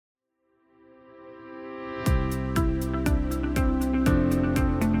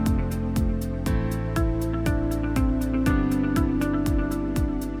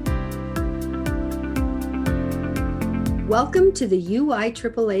Welcome to the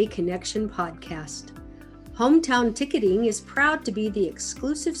UIAAA Connection podcast. Hometown Ticketing is proud to be the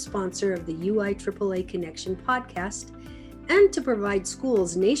exclusive sponsor of the UIAAA Connection podcast and to provide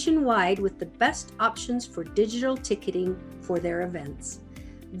schools nationwide with the best options for digital ticketing for their events.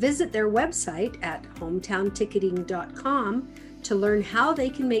 Visit their website at hometownticketing.com to learn how they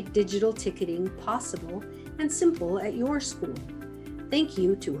can make digital ticketing possible and simple at your school. Thank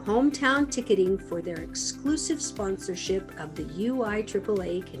you to Hometown Ticketing for their exclusive sponsorship of the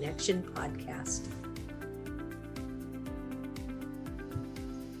UIAAA Connection podcast.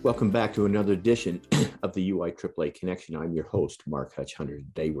 Welcome back to another edition of the UIAAA Connection. I'm your host, Mark Hutch-Hunter.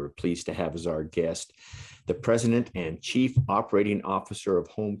 Today, we're pleased to have as our guest the President and Chief Operating Officer of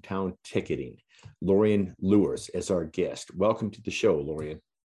Hometown Ticketing, Lorian Lewis, as our guest. Welcome to the show, Lorian.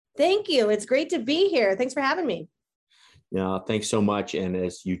 Thank you. It's great to be here. Thanks for having me. Thanks so much. And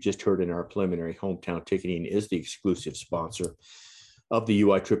as you just heard in our preliminary, Hometown Ticketing is the exclusive sponsor of the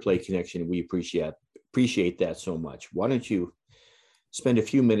UIAAA Connection. We appreciate that so much. Why don't you spend a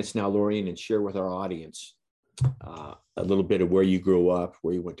few minutes now, Lorian, and share with our audience a little bit of where you grew up,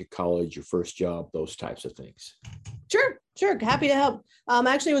 where you went to college, your first job, those types of things. Sure. Happy to help.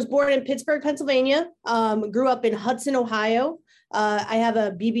 Actually, I was born in Pittsburgh, Pennsylvania, grew up in Hudson, Ohio. I have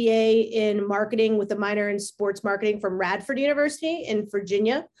a BBA in marketing with a minor in sports marketing from Radford University in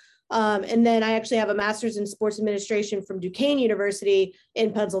Virginia. And then I actually have a master's in sports administration from Duquesne University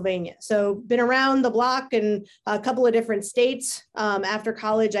in Pennsylvania. So been around the block in a couple of different states. After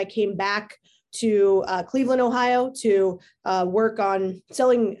college, I came back to Cleveland, Ohio to work on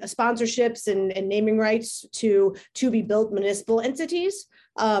selling sponsorships and naming rights to be built municipal entities.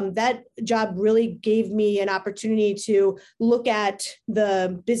 That job really gave me an opportunity to look at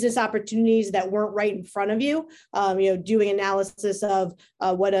the business opportunities that weren't right in front of you, doing analysis of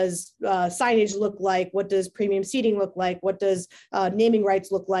what does signage look like, what does premium seating look like, what does naming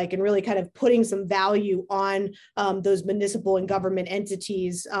rights look like, and really kind of putting some value on those municipal and government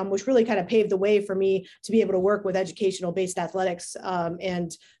entities, which really kind of paved the way for me to be able to work with educational-based athletics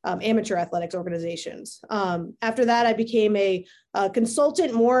and amateur athletics organizations. After that, I became a consultant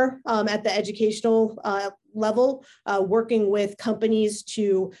more at the educational level, working with companies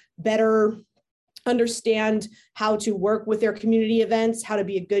to better understand how to work with their community events, how to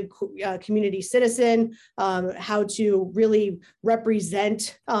be a good community citizen, how to really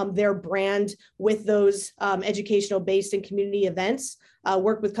represent their brand with those educational-based and community events.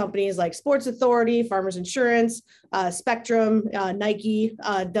 Work with companies like Sports Authority, Farmers Insurance, Spectrum, Nike,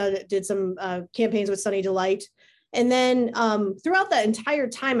 did some campaigns with Sunny Delight. And then throughout that entire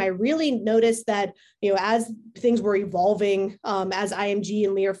time, I really noticed that, as things were evolving, as IMG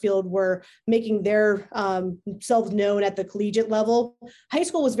and Learfield were making their selves known at the collegiate level, high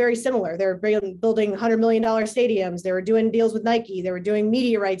school was very similar. They were building $100 million stadiums. They were doing deals with Nike. They were doing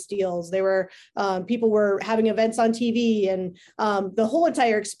media rights deals. They were people were having events on TV, and the whole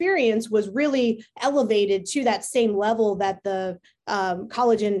entire experience was really elevated to that same level that the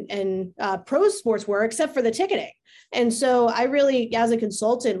college and pro sports were, except for the ticketing. And so I really, as a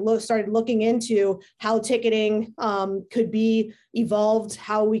consultant, started looking into how ticketing could be evolved,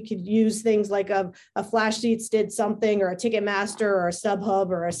 how we could use things like a Flash Seats did something, or a Ticketmaster, or a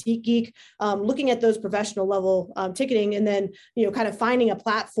StubHub, or a SeatGeek, looking at those professional level ticketing, and then kind of finding a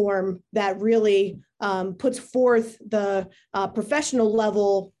platform that really puts forth the professional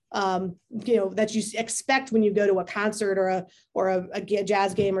level that you expect when you go to a concert or a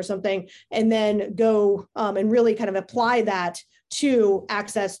jazz game or something, and then go and really kind of apply that to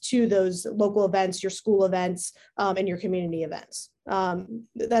access to those local events, your school events, and your community events.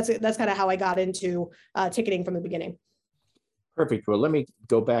 That's kind of how I got into ticketing from the beginning. Perfect. Well, let me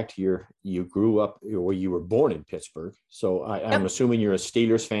go back to you grew up, or you were born in Pittsburgh. So I'm assuming you're a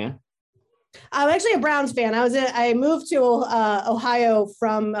Steelers fan. I'm actually a Browns fan. I moved to Ohio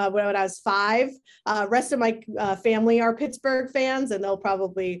from when I was 5. Rest of my family are Pittsburgh fans, and they'll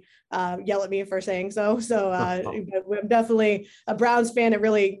probably yell at me for saying so. So I'm definitely a Browns fan. It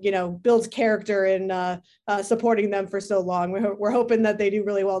really, builds character in supporting them for so long. We're hoping that they do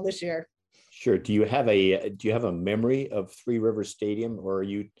really well this year. Sure. Do you have a memory of Three Rivers Stadium, or are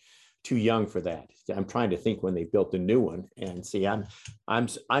you too young for that? I'm trying to think when they built the new one, and see, I'm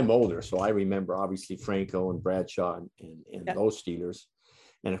older, so I remember obviously Franco and Bradshaw and those Steelers,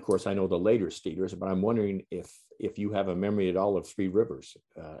 and of course I know the later Steelers. But I'm wondering if if you have a memory at all of Three Rivers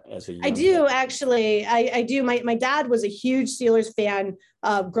as a young I do actually. I do. My dad was a huge Steelers fan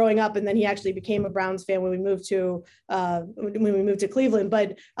growing up, and then he actually became a Browns fan when we moved to Cleveland.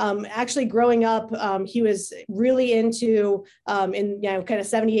 But actually growing up, he was really into in kind of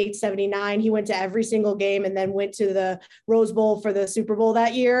 78, 79. He went to every single game and then went to the Rose Bowl for the Super Bowl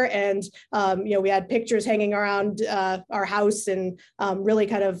that year. And we had pictures hanging around our house, and really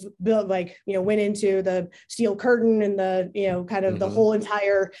kind of built went into the steel curtain and the kind of the whole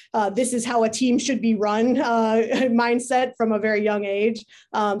entire this is how a team should be run mindset from a very young age.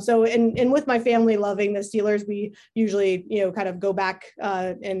 So with my family loving the Steelers, we usually kind of go back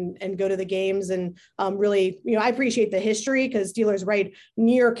and go to the games, and really I appreciate the history, because Steelers right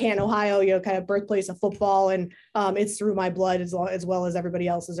near Canton, Ohio, kind of birthplace of football, and it's through my blood as well as everybody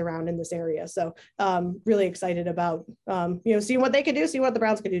else's around in this area. So really excited about seeing what they could do, see what the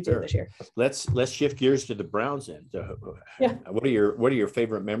Browns could do too this year. Let's shift gears to the Browns then. Yeah. What are your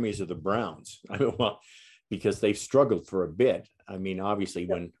favorite memories of the Browns? I mean, well, because they've struggled for a bit. I mean, obviously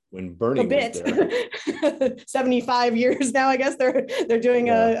when Bernie was there, 75 years now, I guess they're doing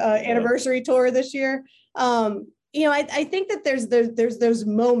a anniversary tour this year. I think that there's those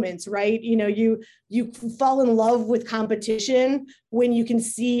moments, right? You fall in love with competition when you can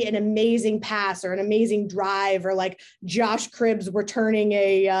see an amazing pass or an amazing drive, or like Josh Cribbs returning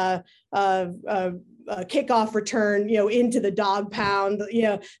a kickoff return, into the dog pound.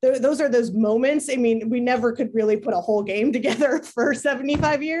 Those are those moments. I mean, we never could really put a whole game together for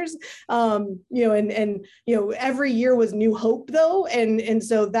 75 years. Every year was new hope though. And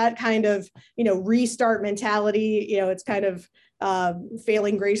so that kind of, restart mentality, it's kind of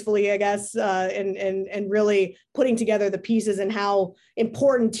failing gracefully, I guess, and really putting together the pieces, and how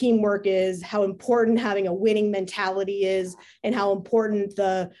important teamwork is, how important having a winning mentality is, and how important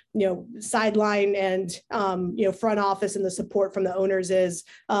the sideline and front office and the support from the owners is.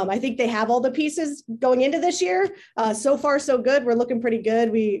 I think they have all the pieces going into this year. So far, so good. We're looking pretty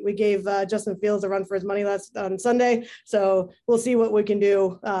good. We gave Justin Fields a run for his money last on Sunday, so we'll see what we can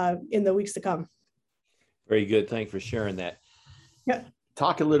do in the weeks to come. Very good. Thanks for sharing that. Yeah.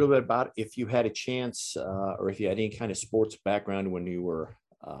 Talk a little bit about if you had a chance or if you had any kind of sports background when you were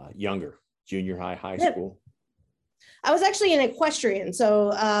younger, junior high school. I was actually an equestrian.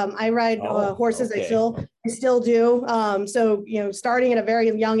 So I ride horses. Okay. I still do. So, starting at a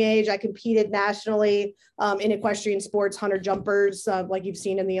very young age, I competed nationally in equestrian sports, 100 jumpers, like you've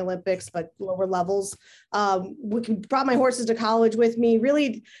seen in the Olympics, but lower levels. Brought my horses to college with me,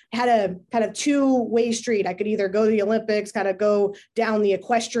 really had a kind of two-way street. I could either go to the Olympics, kind of go down the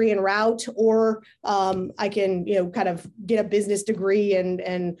equestrian route, or I can, kind of get a business degree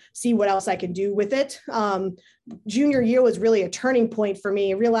and see what else I can do with it. Junior year was really a turning point for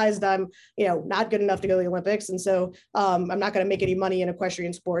me. I realized I'm, not good enough to go to the Olympics. And so I'm not going to make any money in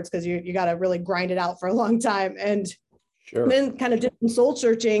equestrian sports, because you got to really grind it out for a long time. And then kind of did some soul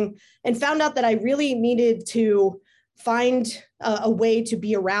searching and found out that I really needed to find a way to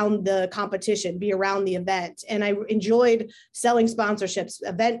be around the competition, be around the event. And I enjoyed selling sponsorships,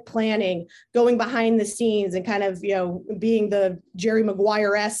 event planning, going behind the scenes, and kind of, being the Jerry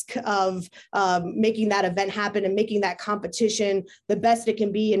Maguire-esque of making that event happen and making that competition the best it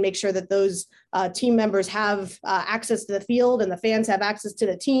can be, and make sure that those team members have access to the field and the fans have access to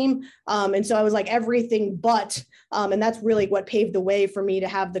the team. And so I was like everything but, and that's really what paved the way for me to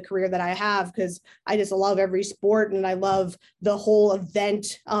have the career that I have, because I just love every sport, and I love the whole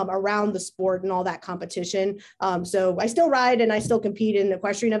event around the sport and all that competition. So I still ride and I still compete in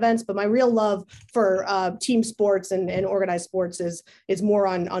equestrian events, but my real love for team sports and organized sports is more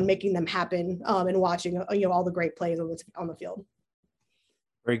on making them happen and watching all the great plays on the field.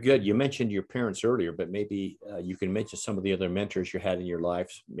 Very good. You mentioned your parents earlier, but maybe you can mention some of the other mentors you had in your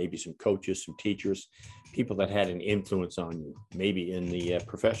life, maybe some coaches, some teachers, people that had an influence on you, maybe in the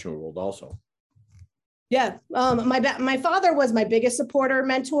professional world also. Yeah. My father was my biggest supporter,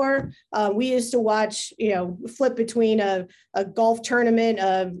 mentor. We used to watch, flip between a golf tournament,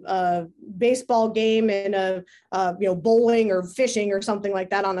 a baseball game, and a bowling or fishing or something like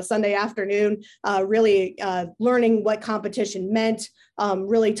that on a Sunday afternoon, really learning what competition meant,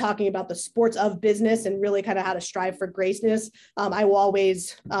 really talking about the sports of business and really kind of how to strive for greatness. I will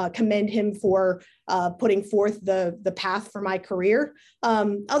always commend him for putting forth the path for my career.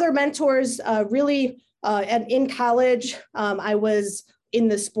 Other mentors really, in college, I was in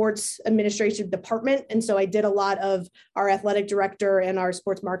the sports administration department. And so I did a lot of our athletic director and our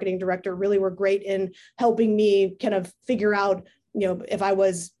sports marketing director really were great in helping me kind of figure out if I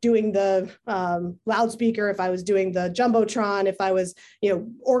was doing the loudspeaker, if I was doing the Jumbotron, if I was,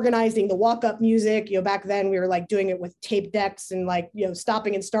 organizing the walk-up music, back then we were like doing it with tape decks and like,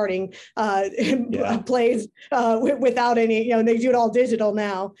 stopping and starting plays without any, they do it all digital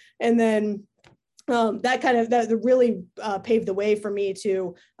now. And then that really paved the way for me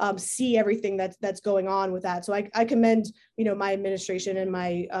to see everything that's going on with that. So I commend, my administration and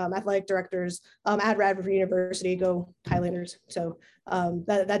my athletic directors at Radford University. Go Highlanders. So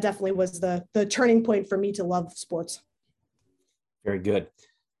that definitely was the turning point for me to love sports. Very good.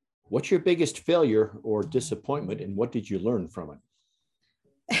 What's your biggest failure or disappointment, and what did you learn from it?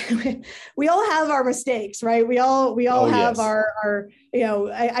 We all have our mistakes, right? We all have yes. our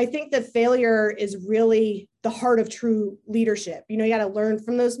I think that failure is really the heart of true leadership. You got to learn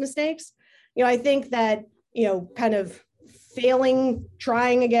from those mistakes. I think that, kind of failing,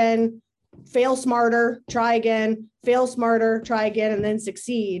 trying again, fail smarter, try again, fail smarter, try again, and then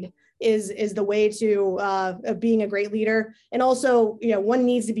succeed is the way to being a great leader. And also, one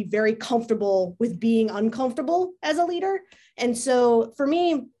needs to be very comfortable with being uncomfortable as a leader. And so for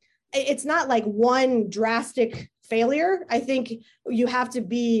me, it's not like one drastic failure. I think you have to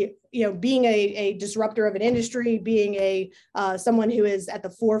be, being a disruptor of an industry, being someone who is at the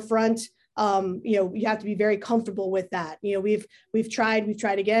forefront. You have to be very comfortable with that. We've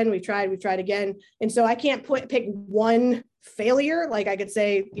tried again. And so I can't pick one failure. Like I could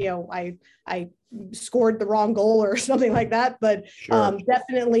say, I scored the wrong goal or something like that, but Sure.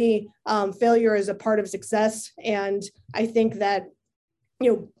 Definitely failure is a part of success. And I think that,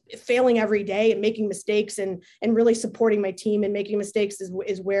 failing every day and making mistakes and really supporting my team and making mistakes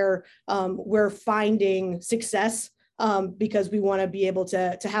is where we're finding success. Because we want to be able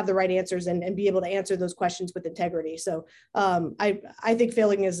to have the right answers and be able to answer those questions with integrity. So I think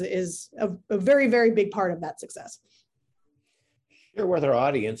failing is a very, very big part of that success. Share with our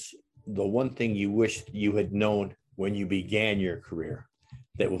audience the one thing you wish you had known when you began your career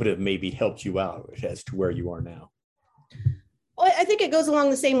that would have maybe helped you out as to where you are now. Well, I think it goes along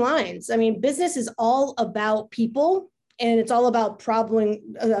the same lines. I mean, business is all about people, and it's all about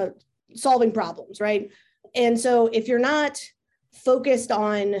solving problems, right? And so if you're not focused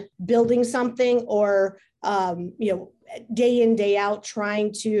on building something or, day in, day out,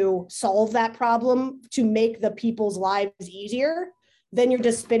 trying to solve that problem to make the people's lives easier, then you're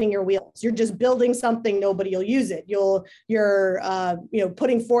just spinning your wheels. You're just building something, nobody will use it. You're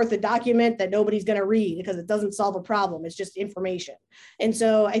putting forth a document that nobody's going to read because it doesn't solve a problem. It's just information. And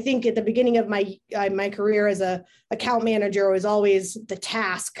so I think at the beginning of my career as a account manager was always the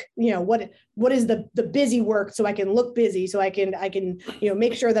task. What is the busy work so I can look busy, so I can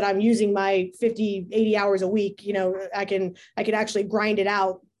make sure that I'm using my 50, 80 hours a week. I can actually grind it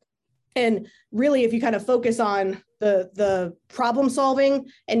out. And really, if you kind of focus on the problem solving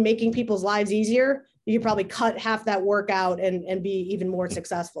and making people's lives easier, you could probably cut half that work out and be even more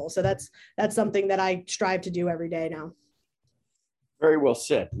successful. So that's something that I strive to do every day now. Very well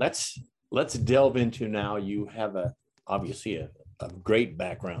said. Let's delve into now. You have obviously a great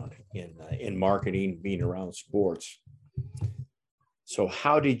background in marketing, being around sports. So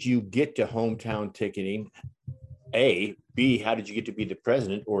how did you get to Hometown Ticketing? A, B, how did you get to be the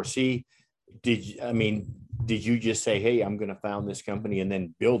president? Or C, did you just say, hey, I'm going to found this company and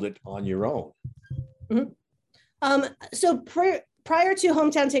then build it on your own? Mm-hmm. So prior to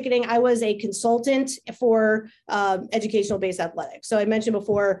Hometown Ticketing, I was a consultant for educational-based athletics. So I mentioned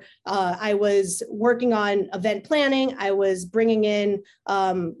before, I was working on event planning. I was bringing in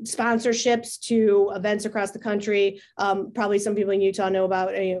sponsorships to events across the country. Probably some people in Utah know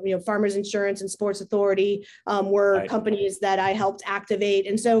about, Farmers Insurance and Sports Authority were Right. companies that I helped activate.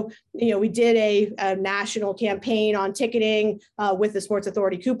 And so, we did a national campaign on ticketing with the Sports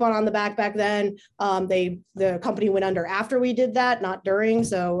Authority coupon on the back then. The company went under after we did that, not during.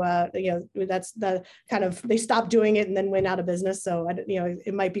 So, that's the kind of, they stopped doing it and then went out of business. So,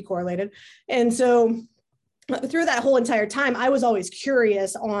 it might be correlated. And so through that whole entire time, I was always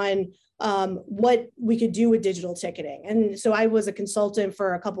curious on what we could do with digital ticketing. And so I was a consultant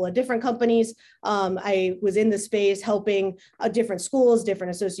for a couple of different companies. I was in the space helping different schools,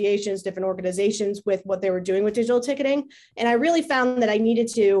 different associations, different organizations with what they were doing with digital ticketing. And I really found that I needed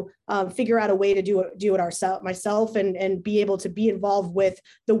to figure out a way to do it myself and be able to be involved with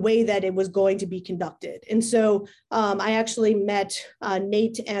the way that it was going to be conducted. And so I actually met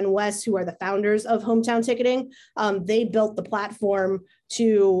Nate and Wes, who are the founders of Hometown Ticketing. They built the platform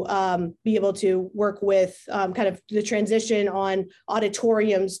to be able to work with kind of the transition on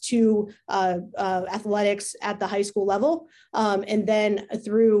auditoriums to athletics at the high school level. And then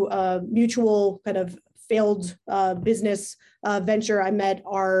through mutual kind of failed business venture, I met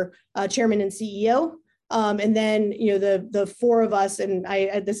our chairman and CEO. And then, the four of us, and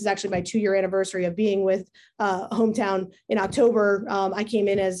this is actually my 2-year anniversary of being with Hometown in October. I came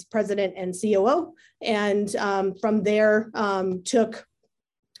in as president and COO, and from there took,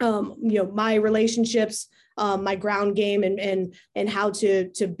 my relationships, my ground game, and how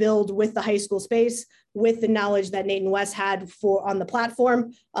to build with the high school space, with the knowledge that Nate and Wes had on the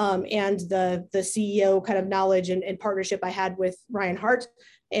platform, and the CEO kind of knowledge and partnership I had with Ryan Hart.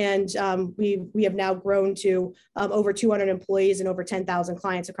 And we have now grown to over 200 employees and over 10,000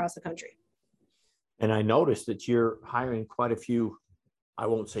 clients across the country. And I noticed that you're hiring quite a few, I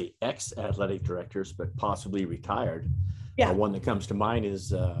won't say ex-athletic directors, but possibly retired. Yeah. One that comes to mind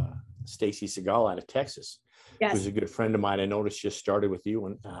is Stacy Segal out of Texas, yes. who's a good friend of mine. I noticed just started with you.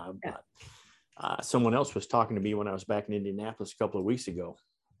 And someone else was talking to me when I was back in Indianapolis a couple of weeks ago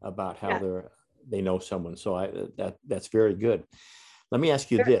about how they know someone. So that's very good. Let me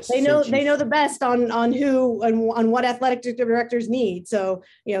ask you this. They know the best on who and on what athletic directors need. So,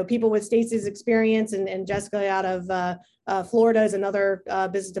 people with Stacey's experience and Jessica out of Florida is another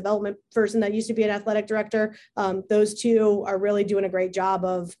business development person that used to be an athletic director. Those two are really doing a great job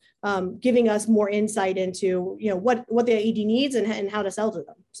of giving us more insight into, what the AD needs and how to sell to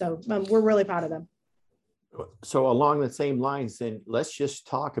them. So we're really proud of them. So along the same lines, then let's just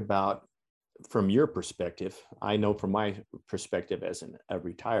talk about, from your perspective. I know from my perspective as a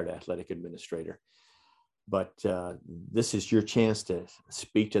retired athletic administrator, but this is your chance to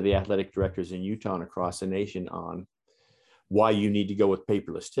speak to the athletic directors in Utah and across the nation on why you need to go with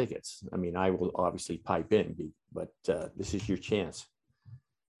paperless tickets. I mean, I will obviously pipe in, but this is your chance.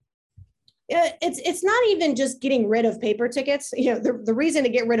 It's not even just getting rid of paper tickets. The reason to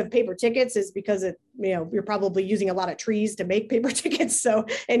get rid of paper tickets is because you're probably using a lot of trees to make paper tickets. So,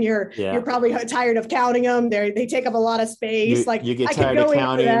 and you're probably tired of counting them. They take up a lot of space. You get tired of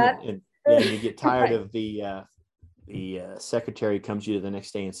counting, and you get tired of the secretary comes to you the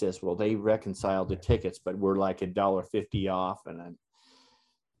next day and says, well, they reconciled the tickets, but we're like $1.50 off. And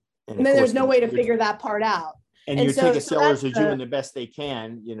then there's no way to figure that part out. And your ticket sellers are doing the best they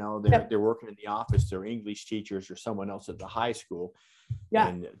can. They're working in the office, they're English teachers or someone else at the high school. Yeah.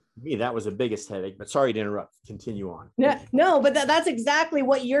 And to me, that was the biggest headache, but sorry to interrupt. Continue on. No, but that's exactly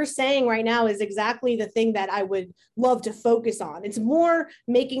what you're saying right now is exactly the thing that I would love to focus on. It's more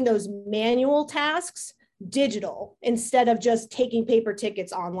making those manual tasks digital instead of just taking paper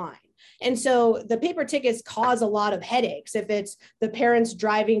tickets online. And so the paper tickets cause a lot of headaches. If it's the parents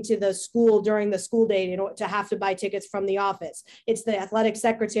driving to the school during the school day to have to buy tickets from the office, it's the athletic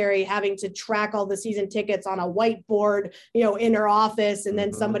secretary having to track all the season tickets on a whiteboard, in her office, and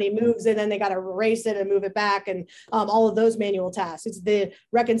then somebody moves it and they got to erase it and move it back, and all of those manual tasks. It's the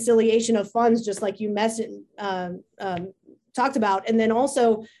reconciliation of funds, just like you talked about. And then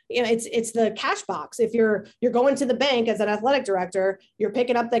also, it's the cash box. If you're going to the bank as an athletic director, you're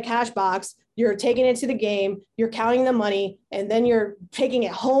picking up the cash box, you're taking it to the game, you're counting the money, and then you're taking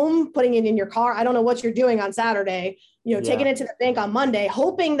it home, putting it in your car. I don't know what you're doing on Saturday, taking it to the bank on Monday,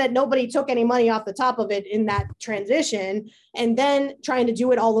 hoping that nobody took any money off the top of it in that transition, and then trying to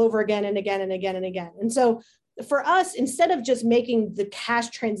do it all over again and again and again and again. And so for us, instead of just making the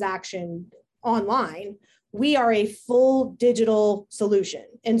cash transaction online, we are a full digital solution.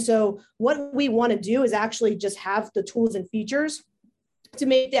 And so what we want to do is actually just have the tools and features to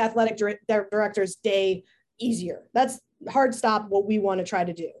make the athletic director's day easier. That's hard stop what we want to try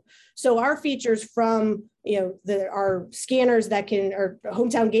to do. So our features from, our scanners that can, or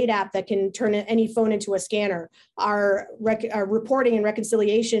Hometown Gate app that can turn any phone into a scanner, our reporting and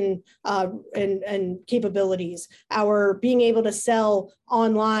reconciliation and capabilities, our being able to sell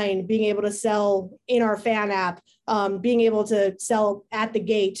online, being able to sell in our fan app, being able to sell at the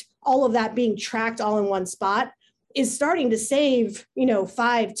gate, all of that being tracked all in one spot is starting to save,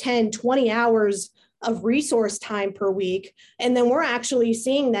 5, 10, 20 hours of resource time per week. And then we're actually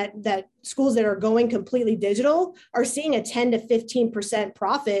seeing that schools that are going completely digital are seeing a 10 to 15%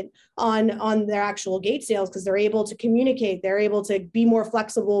 profit on their actual gate sales, because they're able to communicate. They're able to be more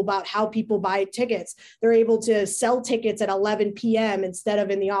flexible about how people buy tickets. They're able to sell tickets at 11 p.m. instead of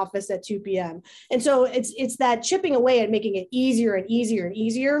in the office at 2 p.m. And so it's that chipping away at making it easier and easier and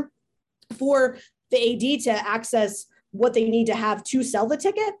easier for the AD to access what they need to have to sell the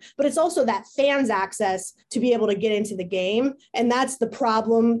ticket, but it's also that fans access to be able to get into the game. And that's the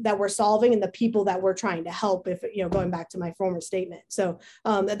problem that we're solving and the people that we're trying to help, if, going back to my former statement. So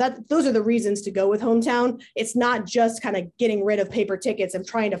those are the reasons to go with Hometown. It's not just kind of getting rid of paper tickets and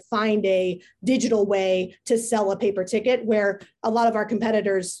trying to find a digital way to sell a paper ticket, where a lot of our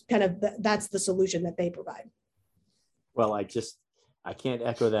competitors that's the solution that they provide. Well, I can't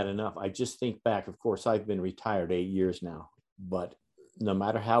echo that enough. I just think back, of course, I've been retired 8 years now, but no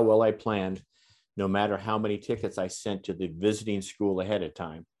matter how well I planned, no matter how many tickets I sent to the visiting school ahead of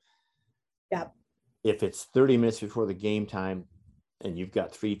time, if it's 30 minutes before the game time and you've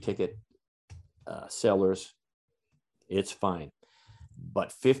got 3 ticket sellers, it's fine.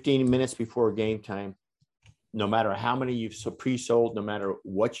 But 15 minutes before game time, no matter how many you've pre-sold, no matter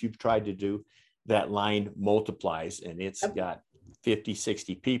what you've tried to do, that line multiplies, and it's got 50,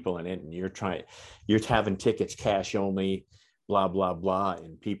 60 people in it, and you're having tickets cash only, blah, blah, blah.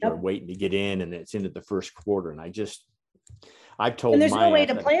 And people are waiting to get in, and it's into the first quarter. And I've told, and there's no way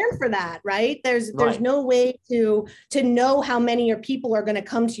to plan for that, right? There's no way to know how many people are going to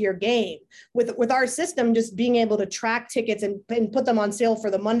come to your game. With our system, just being able to track tickets and put them on sale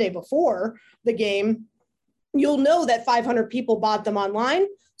for the Monday before the game, you'll know that 500 people bought them online.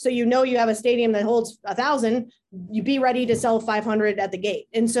 So you have a stadium that holds 1,000, you be ready to sell 500 at the gate.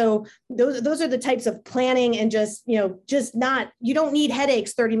 And so those are the types of planning, and you don't need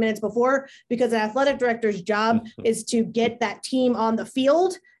headaches 30 minutes before, because an athletic director's job is to get that team on the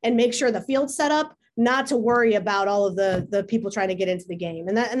field and make sure the field's set up, not to worry about all of the people trying to get into the game.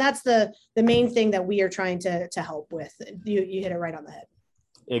 And that's the main thing that we are trying to help with. You hit it right on the head.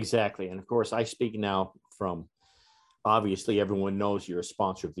 Exactly. And of course, I speak now from, obviously everyone knows you're a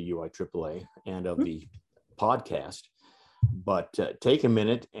sponsor of the UIAAA and of the podcast, but take a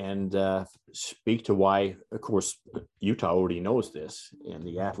minute and speak to why, of course, Utah already knows this, and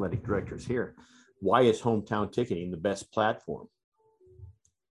the athletic directors here. Why is Hometown Ticketing the best platform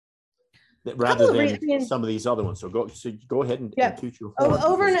rather than some of these other ones? So go ahead and toot your horn.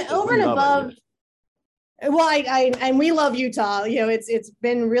 Over and above. Well, and we love Utah. It's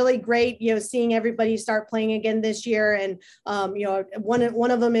been really great, seeing everybody start playing again this year. And, one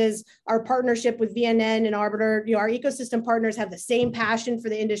of them is our partnership with VNN and Arbiter. Our ecosystem partners have the same passion for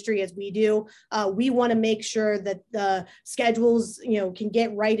the industry as we do. We want to make sure that the schedules, can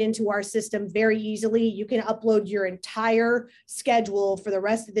get right into our system very easily. You can upload your entire schedule for the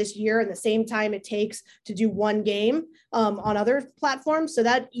rest of this year in the same time it takes to do one game on other platforms. So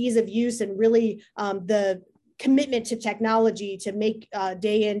that ease of use and really the commitment to technology to make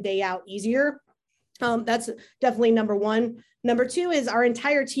day in, day out easier. That's definitely number one. Number two is our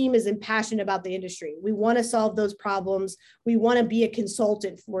entire team is impassioned about the industry. We want to solve those problems. We want to be a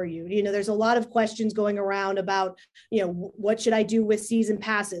consultant for you. There's a lot of questions going around about, what should I do with season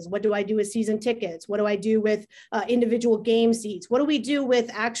passes? What do I do with season tickets? What do I do with individual game seats? What do we do with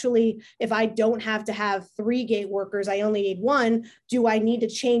actually, if I don't have to have 3 gate workers, I only need 1, do I need to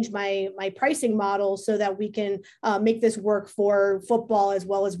change my pricing model so that we can make this work for football as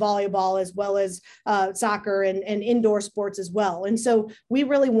well as volleyball, as well as soccer and indoor sports as well? And so we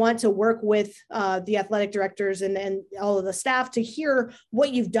really want to work with the athletic directors and all of the staff to hear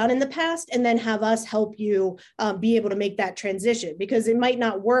what you've done in the past, and then have us help you be able to make that transition, because it might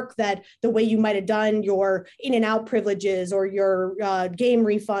not work that the way you might have done your in and out privileges or your game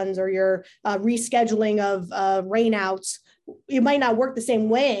refunds or your rescheduling of rainouts. It might not work the same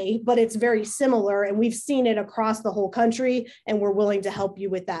way, but it's very similar, and we've seen it across the whole country, and we're willing to help you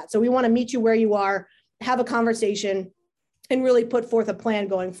with that. So we want to meet you where you are, have a conversation, and really put forth a plan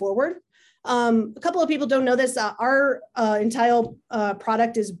going forward. A couple of people don't know this. Our entire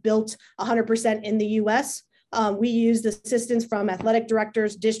product is built 100% in the US. We use the assistance from athletic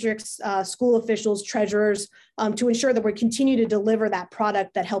directors, districts, school officials, treasurers, to ensure that we continue to deliver that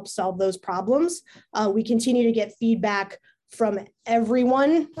product that helps solve those problems. We continue to get feedback from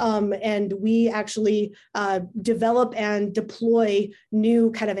everyone, and we actually develop and deploy new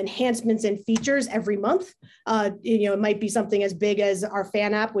kind of enhancements and features every month. It might be something as big as our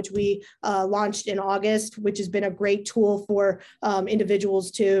fan app, which we launched in August, which has been a great tool for individuals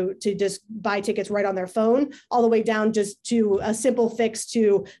to just buy tickets right on their phone, all the way down just to a simple fix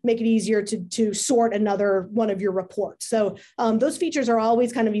to make it easier to sort another one of your reports. So those features are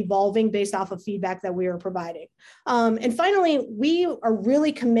always kind of evolving based off of feedback that we are providing. And finally, we are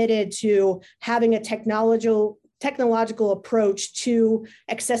really committed to having a technological approach to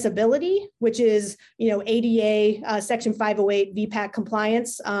accessibility, which is, ADA Section 508 VPAC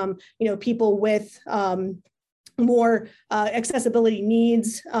compliance. People with more accessibility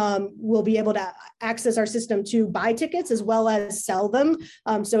needs will be able to access our system to buy tickets as well as sell them.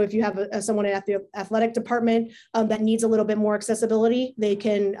 So if you have someone at the athletic department that needs a little bit more accessibility, they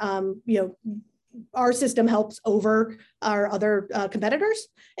can, our system helps over our other competitors.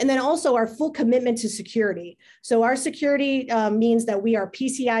 And then also our full commitment to security. So our security means that we are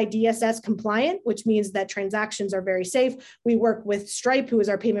PCI DSS compliant, which means that transactions are very safe. We work with Stripe, who is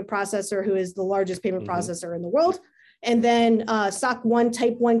our payment processor, who is the largest payment processor in the world. And then SOC 1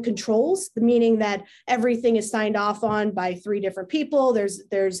 Type 1 controls, meaning that everything is signed off on by 3 different people.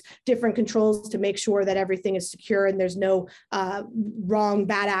 There's different controls to make sure that everything is secure and there's no wrong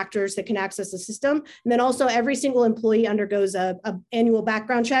bad actors that can access the system. And then also every single employee undergoes a annual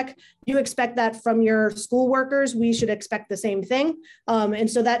background check. You expect that from your school workers. We should expect the same thing. And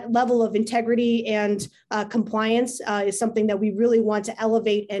so that level of integrity and compliance is something that we really want to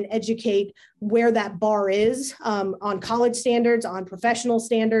elevate and educate where that bar is on college standards, on professional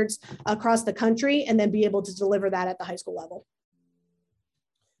standards across the country, and then be able to deliver that at the high school level.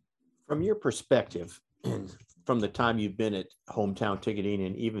 From your perspective, and from the time you've been at Hometown Ticketing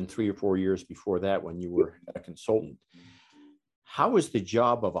and even 3 or 4 years before that when you were a consultant, how is the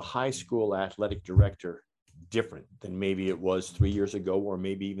job of a high school athletic director different than maybe it was 3 years ago or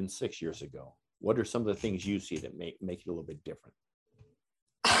maybe even 6 years ago? What are some of the things you see that make it a little bit different?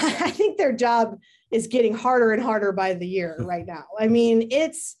 I think their job is getting harder and harder by the year right now. I mean,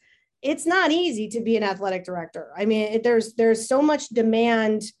 it's not easy to be an athletic director. I mean, there's so much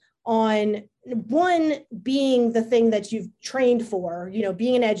demand on one being the thing that you've trained for,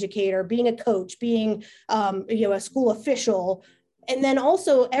 being an educator, being a coach, being, a school official. And then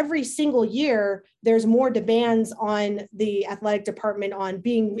also every single year, there's more demands on the athletic department on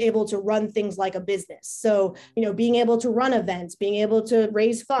being able to run things like a business. So, being able to run events, being able to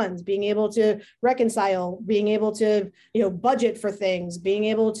raise funds, being able to reconcile, being able to, budget for things, being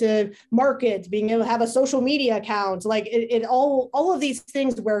able to market, being able to have a social media account, like all of these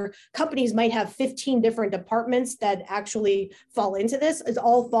things where companies might have 15 different departments that actually fall into this is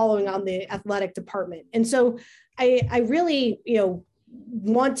all following on the athletic department. And so I really,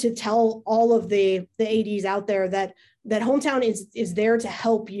 want to tell all of the ADs out there that Hometown is there to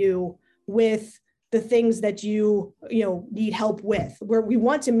help you with the things that you need help with, where we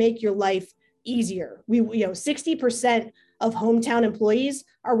want to make your life easier. 60% of Hometown employees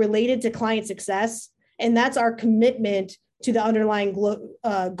are related to client success. And that's our commitment to the underlying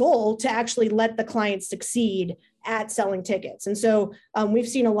goal to actually let the client succeed at selling tickets. And so we've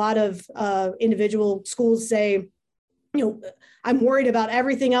seen a lot of individual schools say, I'm worried about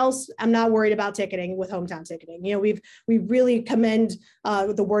everything else. I'm not worried about ticketing with Hometown Ticketing. We really commend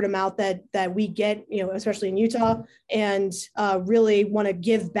the word of mouth that we get, especially in Utah, and really want to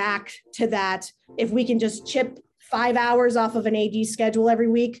give back to that. If we can just chip 5 hours off of an AD schedule every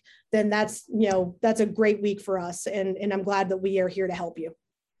week, then that's a great week for us. And I'm glad that we are here to help you.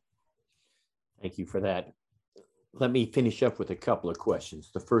 Thank you for that. Let me finish up with a couple of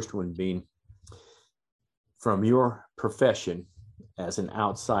questions. The first one being, from your profession as an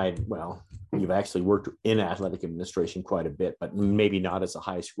outside, well, you've actually worked in athletic administration quite a bit, but maybe not as a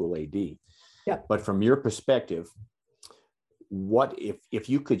high school AD. Yep. But from your perspective, what if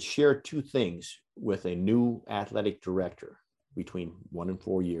you could share 2 things with a new athletic director between 1 and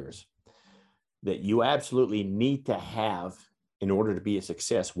 4 years that you absolutely need to have in order to be a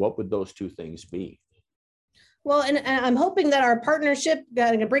success, what would those 2 things be? Well, and I'm hoping that our partnership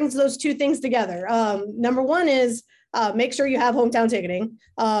brings those 2 things together. Number one is make sure you have Hometown Ticketing.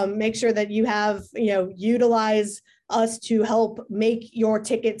 Make sure that you have, utilize us to help make your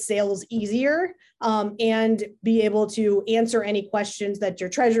ticket sales easier and be able to answer any questions that your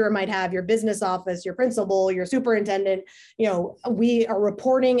treasurer might have, your business office, your principal, your superintendent. We are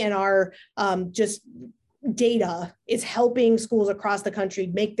reporting and our just data is helping schools across the country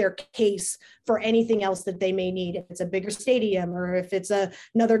make their case for anything else that they may need. If it's a bigger stadium, or if it's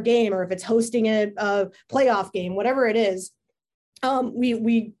another game, or if it's hosting a playoff game, whatever it is,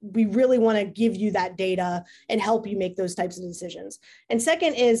 we really want to give you that data and help you make those types of decisions. And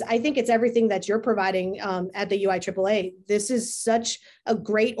second is, I think it's everything that you're providing at the UIAAA. This is such a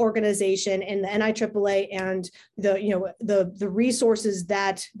great organization, and the NIAAA and the resources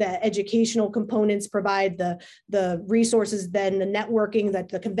that the educational components provide, the resources, then the networking that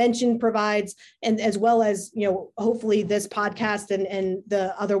the convention provides, and as well as hopefully this podcast and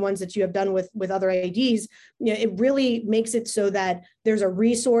the other ones that you have done with other ADs, it really makes it so that there's a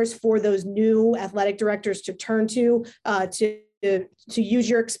resource for those new athletic directors to turn to use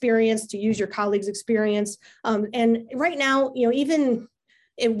your experience, to use your colleagues' experience. And right now, even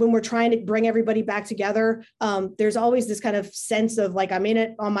when we're trying to bring everybody back together, there's always this kind of sense of like, I'm in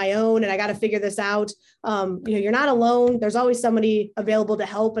it on my own and I got to figure this out. You're not alone. There's always somebody available to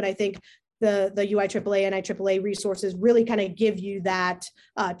help. And I think the UIAAA, NIAAA resources really kind of give you that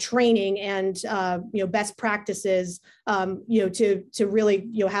training and best practices, to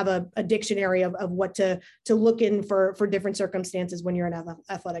really have a dictionary of what to look in for different circumstances when you're an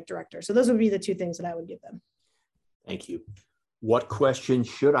athletic director. So those would be the two things that I would give them. Thank you. What question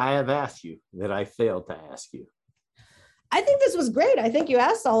should I have asked you that I failed to ask you? I think this was great. I think you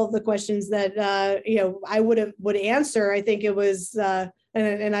asked all of the questions that I would answer. I think it was.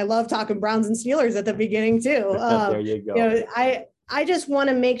 And I love talking Browns and Steelers at the beginning too. There you go. I just want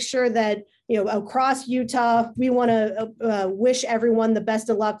to make sure that, across Utah, we want to wish everyone the best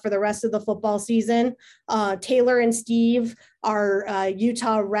of luck for the rest of the football season. Taylor and Steve, our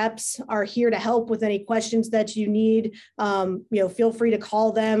Utah reps, are here to help with any questions that you need. Feel free to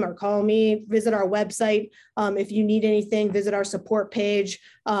call them or call me. Visit our website. If you need anything, visit our support page.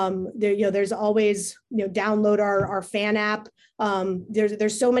 There's always, download our fan app.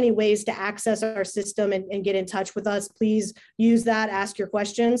 There's so many ways to access our system and get in touch with us. Please use that, ask your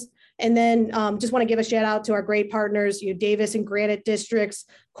questions. And then just want to give a shout out to our great partners, Davis and Granite Districts,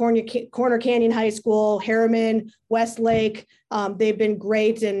 Corner Canyon High School, Harriman, Westlake. They've been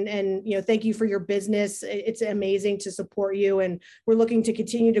great. And thank you for your business. It's amazing to support you. And we're looking to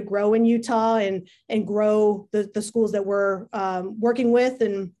continue to grow in Utah and grow the schools that we're working with.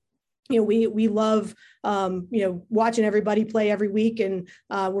 And we love, watching everybody play every week, and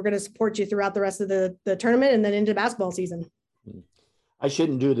we're going to support you throughout the rest of the tournament and then into basketball season. I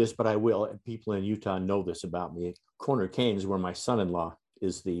shouldn't do this, but I will. People in Utah know this about me. Corner Canyon is where my son-in-law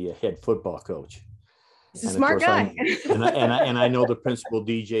is the head football coach. He's a smart guy. I know the principal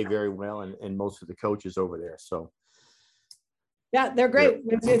DJ very well, and most of the coaches over there. So. Yeah, they're great.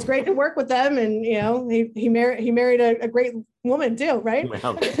 It's great to work with them, and he married a great woman too, right?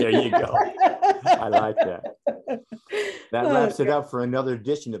 Well, there you go. I like that. That wraps it up for another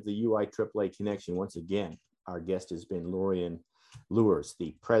edition of the UIAAA Connection. Once again, our guest has been Lorian Luers,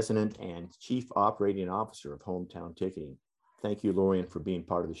 the President and Chief Operating Officer of Hometown Ticketing. Thank you, Lorian, for being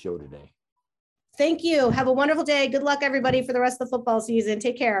part of the show today. Thank you. Have a wonderful day. Good luck, everybody, for the rest of the football season.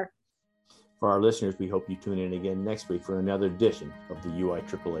 Take care. For our listeners, we hope you tune in again next week for another edition of the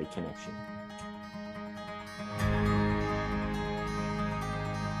UIAAA Connection.